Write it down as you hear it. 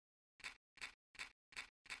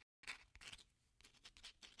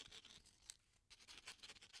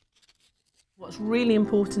What's really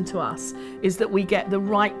important to us is that we get the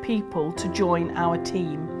right people to join our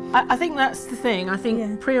team. I think that's the thing. I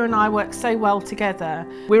think Priya and I work so well together.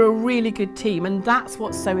 We're a really good team, and that's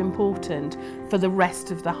what's so important for the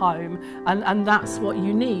rest of the home, and that's what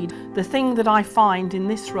you need. The thing that I find in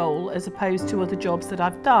this role, as opposed to other jobs that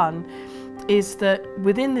I've done, is that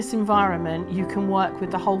within this environment you can work with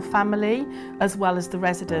the whole family as well as the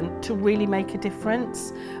resident to really make a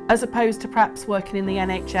difference, as opposed to perhaps working in the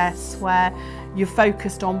NHS where you're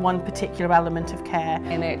focused on one particular element of care.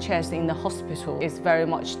 NHS in the hospital is very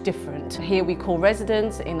much different. Here we call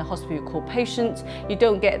residents, in the hospital we call patients. You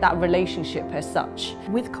don't get that relationship as such.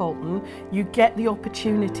 With Colten, you get the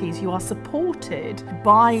opportunities, you are supported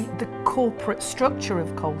by the corporate structure of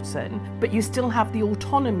Colten, but you still have the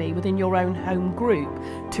autonomy within your own home group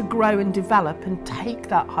to grow and develop and take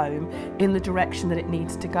that home in the direction that it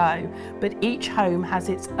needs to go. But each home has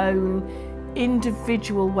its own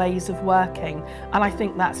individual ways of working, and I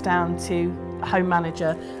think that's down to home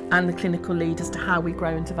manager and the clinical lead as to how we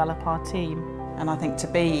grow and develop our team. And I think to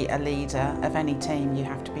be a leader of any team, you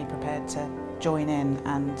have to be prepared to join in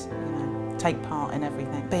and take part in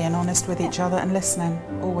everything. Being honest with each other and listening.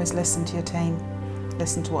 Always listen to your team,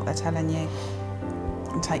 listen to what they're telling you,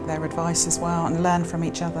 and take their advice as well, and learn from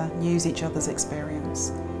each other, use each other's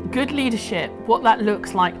experience. Good leadership, what that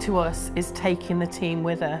looks like to us is taking the team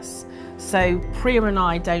with us. So Priya and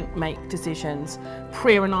I don't make decisions.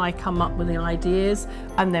 Priya and I come up with the ideas,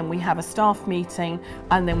 and then we have a staff meeting,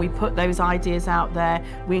 and then we put those ideas out there.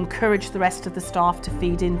 We encourage the rest of the staff to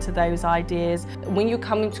feed into those ideas. When you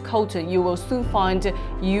come into Colten, you will soon find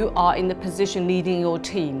you are in the position leading your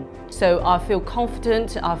team. So I feel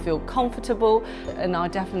confident, I feel comfortable, and I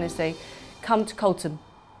definitely say, come to Colten.